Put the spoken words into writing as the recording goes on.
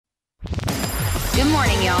Good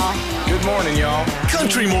morning, y'all. Good morning, y'all.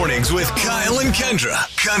 Country Mornings with Kyle and Kendra.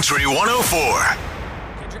 Country 104.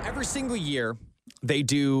 Kendra, every single year, they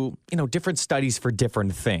do, different studies for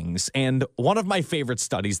different things. And one of my favorite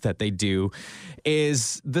studies that they do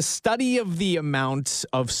is the study of the amount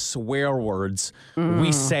of swear words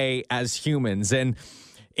we say as humans. And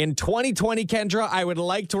in 2020, Kendra, I would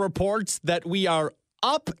like to report that we are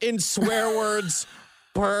up in swear words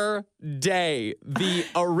per day. The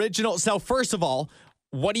original. So first of all,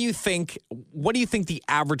 what do you think the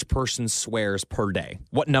average person swears per day?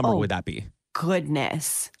 What number would that be?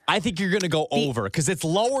 Goodness. I think you're going to go over because it's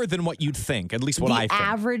lower than what you'd think, at least what I think. The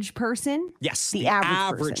average person? Yes, the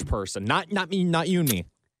average person. Not me, not you and me.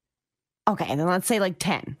 Okay, then let's say like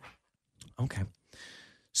 10. Okay.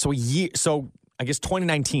 So I guess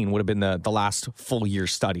 2019 would have been the last full year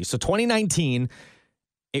study. So 2019,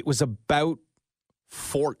 it was about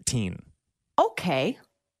 14. Okay.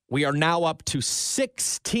 We are now up to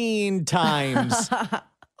 16 times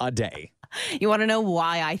a day. You want to know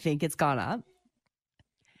why I think it's gone up?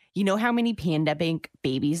 You know how many pandemic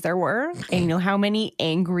babies there were? And you know how many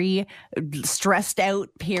angry, stressed out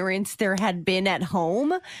parents there had been at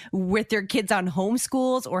home with their kids on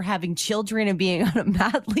homeschools or having children and being on a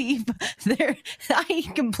mat leave? I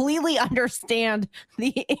completely understand the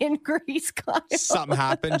increase. Something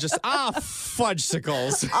happened. Just,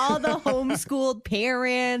 fudgesicles. All the homeschooled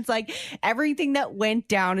parents, like everything that went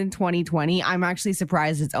down in 2020. I'm actually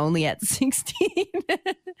surprised it's only at 16.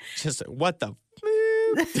 Just, what the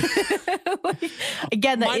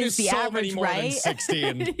Again, that Mine is the so average, many more right? Than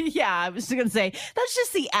 16. Yeah, I was going to say that's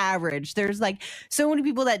just the average. There's like so many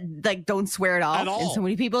people that like don't swear at all, and so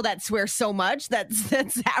many people that swear so much that's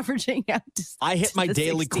averaging out. I hit my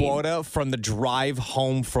daily 16. quota from the drive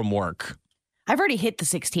home from work. I've already hit the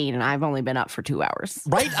 16, and I've only been up for 2 hours.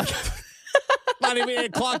 Right? Not even 8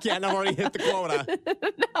 o'clock yet, and I've already hit the quota.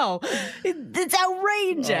 No, it's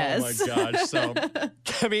outrageous. Oh my gosh! So,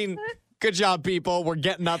 I mean. Good job, people. We're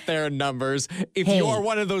getting up there in numbers. If you're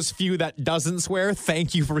one of those few that doesn't swear,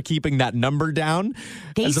 thank you for keeping that number down.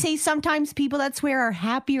 They say sometimes people that swear are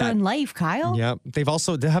happier in life, Kyle. Yeah. They've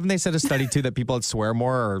also, haven't they said a study too that people that swear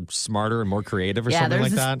more are smarter and more creative or something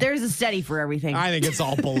like that? There's a study for everything. I think it's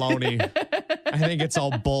all baloney. I think it's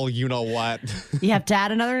all bull, you know what. You have to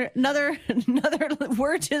add another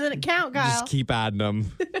word to the account, Kyle. Just keep adding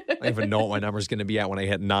them. I don't even know what my number's going to be at when I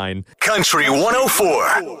hit 9. Country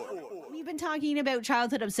 104. We've been talking about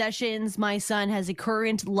childhood obsessions. My son has a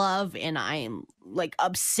current love, and I'm like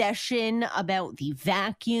obsession about the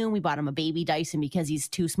vacuum. We bought him a baby Dyson because he's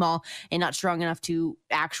too small and not strong enough to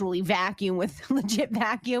actually vacuum with legit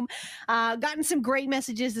vacuum. Gotten some great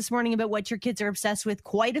messages this morning about what your kids are obsessed with.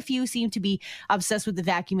 Quite a few seem to be obsessed with the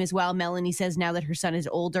vacuum as well. Melanie says now that her son is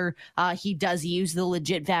older, he does use the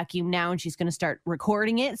legit vacuum now, and she's going to start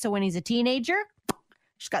recording it. So when he's a teenager,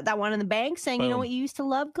 she's got that one in the bank saying, Boom. You know what, you used to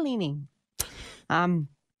love cleaning.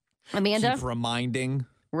 Amanda. Keep reminding.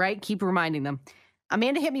 Right? Keep reminding them.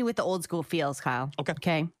 Amanda hit me with the old school feels, Kyle.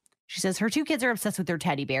 Okay. She says her 2 kids are obsessed with their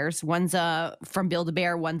teddy bears. One's from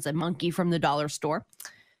Build-A-Bear. One's a monkey from the dollar store.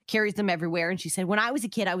 Carries them everywhere. And she said, when I was a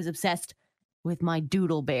kid, I was obsessed with my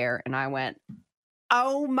doodle bear. And I went,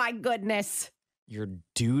 oh my goodness. Your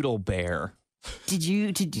doodle bear. Did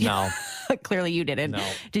you? No. Clearly you didn't. No.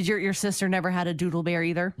 Did your sister never had a doodle bear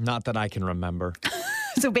either? Not that I can remember.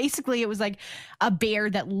 So basically, it was like a bear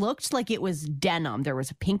that looked like it was denim. There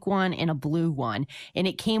was a pink one and a blue one, and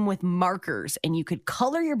it came with markers, and you could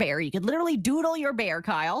color your bear. You could literally doodle your bear,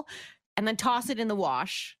 Kyle, and then toss it in the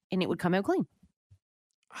wash, and it would come out clean.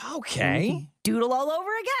 Okay. Doodle all over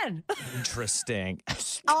again. Interesting.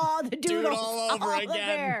 Oh, the doodles. all over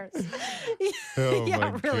again. Oh yeah, my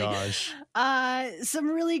really. Gosh. Some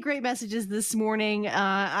really great messages this morning.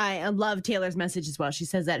 I love Taylor's message as well. She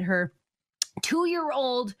says that her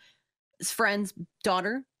 2-year-old friend's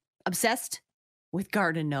daughter obsessed with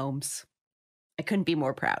garden gnomes. I couldn't be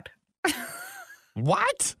more proud.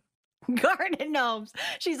 What? Garden gnomes.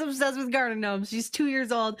 She's obsessed with garden gnomes. She's 2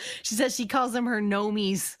 years old. She says she calls them her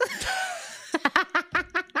gnomies.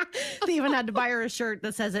 They even had to buy her a shirt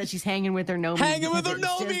that says that she's hanging with her gnomies. Hanging with her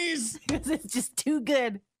gnomies. Because it's just too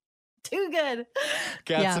good. Too good.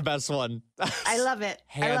 That's the best one. I love it.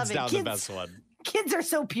 Hands down the best one. Kids are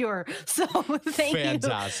so pure. So thank you.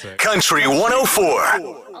 Fantastic. Country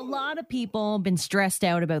 104. A lot of people have been stressed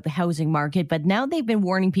out about the housing market, but now they've been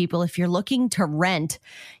warning people if you're looking to rent,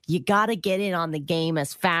 you got to get in on the game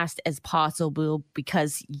as fast as possible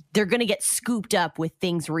because they're going to get scooped up with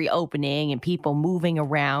things reopening and people moving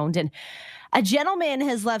around. And a gentleman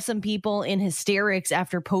has left some people in hysterics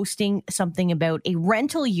after posting something about a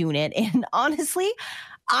rental unit. And honestly,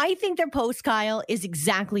 I think their post, Kyle, is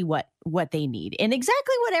exactly what they need and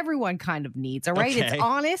exactly what everyone kind of needs. All right. Okay. It's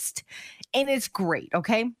honest and it's great.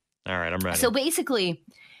 Okay. All right, I'm ready. So basically,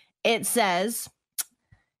 it says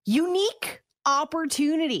unique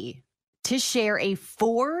opportunity to share a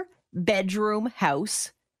 4-bedroom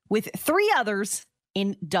house with 3 others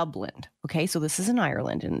in Dublin. Okay. So this is in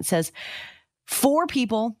Ireland. And it says 4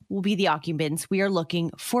 people will be the occupants. We are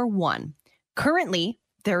looking for 1. Currently,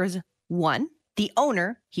 there is 1. The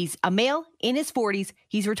owner, he's a male in his 40s.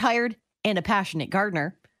 He's retired and a passionate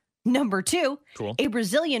gardener. Number 2, Cool. a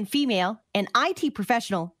Brazilian female, an IT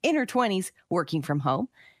professional in her 20s working from home.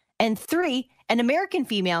 And 3, an American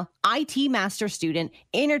female, IT master student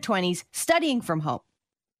in her 20s studying from home.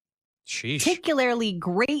 Sheesh. Particularly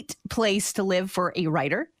great place to live for a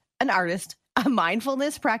writer, an artist, a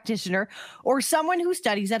mindfulness practitioner, or someone who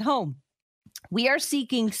studies at home. We are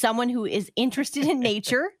seeking someone who is interested in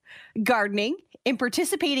nature, gardening, and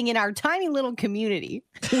participating in our tiny little community.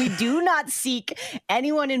 We do not seek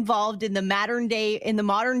anyone involved in the modern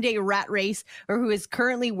day rat race or who is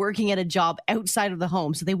currently working at a job outside of the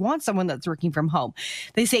home. So they want someone that's working from home.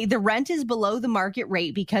 They say the rent is below the market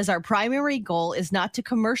rate because our primary goal is not to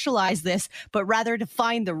commercialize this, but rather to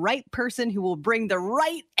find the right person who will bring the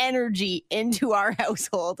right energy into our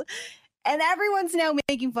household. And everyone's now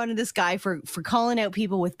making fun of this guy for calling out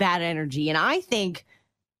people with bad energy. And I think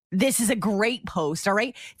this is a great post, all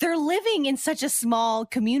right? They're living in such a small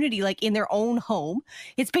community, like in their own home.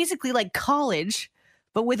 It's basically like college,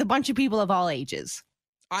 but with a bunch of people of all ages.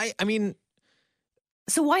 I mean...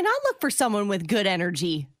 So why not look for someone with good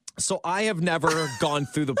energy? So I have never gone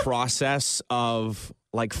through the process of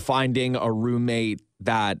like finding a roommate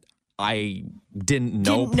that I didn't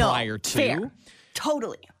know prior to. Fair.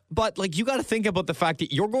 Totally. But like you got to think about the fact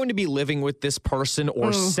that you're going to be living with this person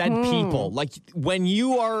or said people. Like when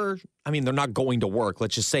you are, I mean, they're not going to work,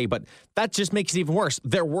 let's just say, but that just makes it even worse.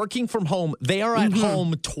 They're working from home. They are at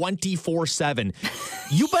home 24/7.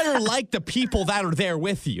 You better like the people that are there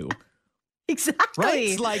with you. Exactly. Right?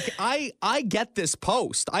 It's like I get this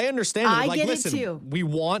post. I understand it. I Like, get it listen, too. we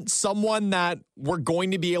want someone that we're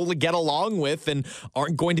going to be able to get along with and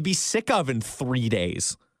aren't going to be sick of in 3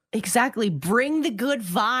 days. Exactly. Bring the good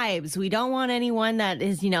vibes. We don't want anyone that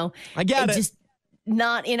is, I get it. Just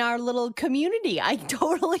not in our little community. I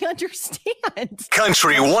totally understand.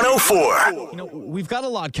 Country 104. We've got a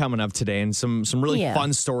lot coming up today and some really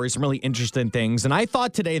fun stories, some really interesting things. And I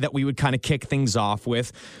thought today that we would kind of kick things off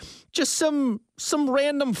with just some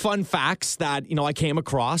random fun facts that, I came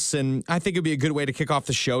across. And I think it'd be a good way to kick off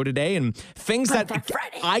the show today. And things that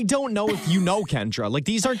I don't know if you know, Kendra. Like,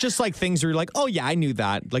 these aren't just like things where you're like, oh, yeah, I knew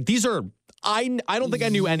that. Like, these are, I don't think I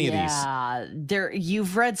knew any of these. Yeah,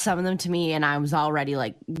 you've read some of them to me and I was already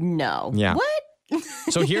like, no. Yeah. What?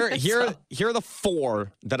 So here are the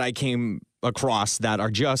 4 that I came across that are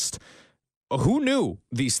just, who knew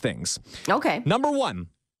these things? Okay. Number 1.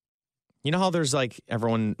 You know how there's like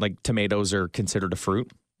everyone, like tomatoes are considered a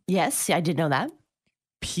fruit? Yes, I did know that.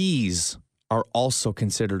 Peas are also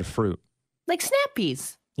considered a fruit. Like snap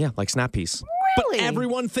peas. Yeah, like snap peas. Really? But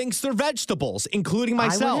everyone thinks they're vegetables, including I would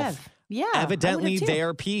myself. have. Yeah. Evidently, they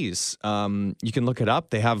are peas. You can look it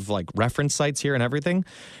up. They have like reference sites here and everything.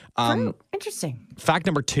 Interesting. Fact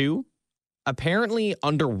number 2, apparently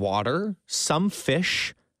underwater, some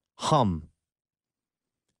fish hum.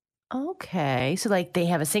 Okay. So like they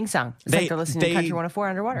have a sing-song. It's like they're listening to Country 104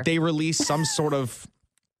 underwater. They release some sort of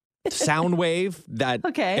sound wave that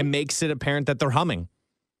it makes it apparent that they're humming.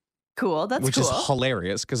 Cool. That's which cool. Is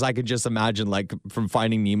hilarious because I could just imagine like from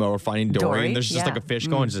Finding Nemo or Finding Dory and there's just like a fish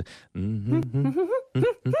going just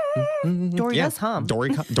Dory does hum.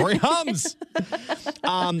 Dory hums.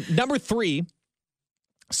 Number 3.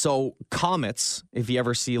 So comets, if you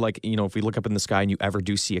ever see like, if we look up in the sky and you ever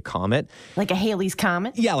do see a comet. Like a Halley's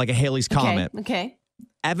Comet? Yeah, like a Halley's Comet. Okay.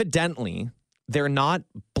 Evidently, they're not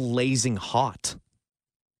blazing hot.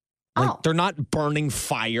 Like they're not burning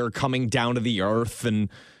fire coming down to the earth and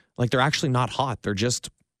like they're actually not hot. They're just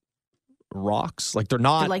rocks. Like they're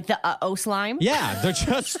not. They're like the slime? Yeah,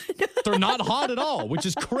 they're not hot at all, which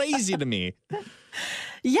is crazy to me.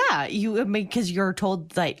 Yeah, because you're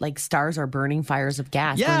told that like stars are burning fires of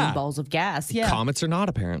gas, burning balls of gas. Yeah. Comets are not,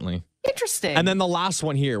 apparently. Interesting. And then the last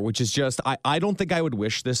one here, which is just, I don't think I would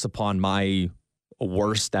wish this upon my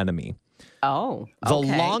worst enemy. Oh, The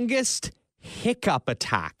longest hiccup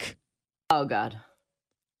attack. Oh, God.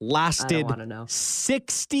 Lasted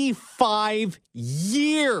 65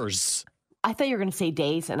 years. I thought you were going to say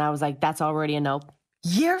days, and I was like, that's already a nope.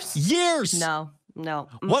 Years? Years. No.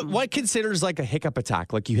 What considers like a hiccup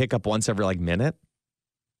attack? Like you hiccup once every like minute?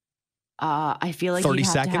 I feel like 30 you'd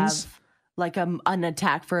have seconds? to have like an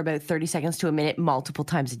attack for about 30 seconds to a minute multiple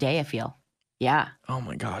times a day, I feel. Yeah. Oh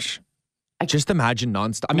my gosh. Just imagine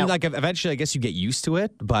nonstop. I mean, like eventually I guess you get used to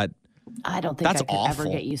it, but I don't think I could ever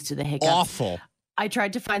get used to the hiccups. Awful. I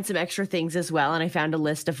tried to find some extra things as well, and I found a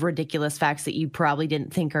list of ridiculous facts that you probably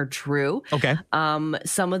didn't think are true. Okay.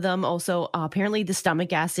 Some of them also, apparently the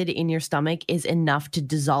stomach acid in your stomach is enough to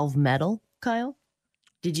dissolve metal, Kyle.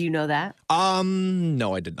 Did you know that?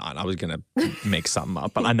 No, I did not. I was going to make something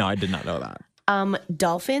up, but I did not know that.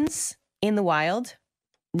 Dolphins in the wild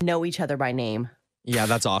know each other by name. Yeah,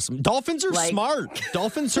 that's awesome. Dolphins are smart.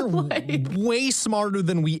 Dolphins are way smarter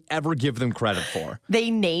than we ever give them credit for.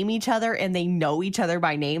 They name each other and they know each other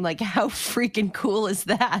by name. Like, how freaking cool is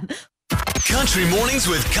that? Country Mornings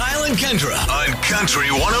with Kyle and Kendra on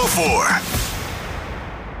Country 104.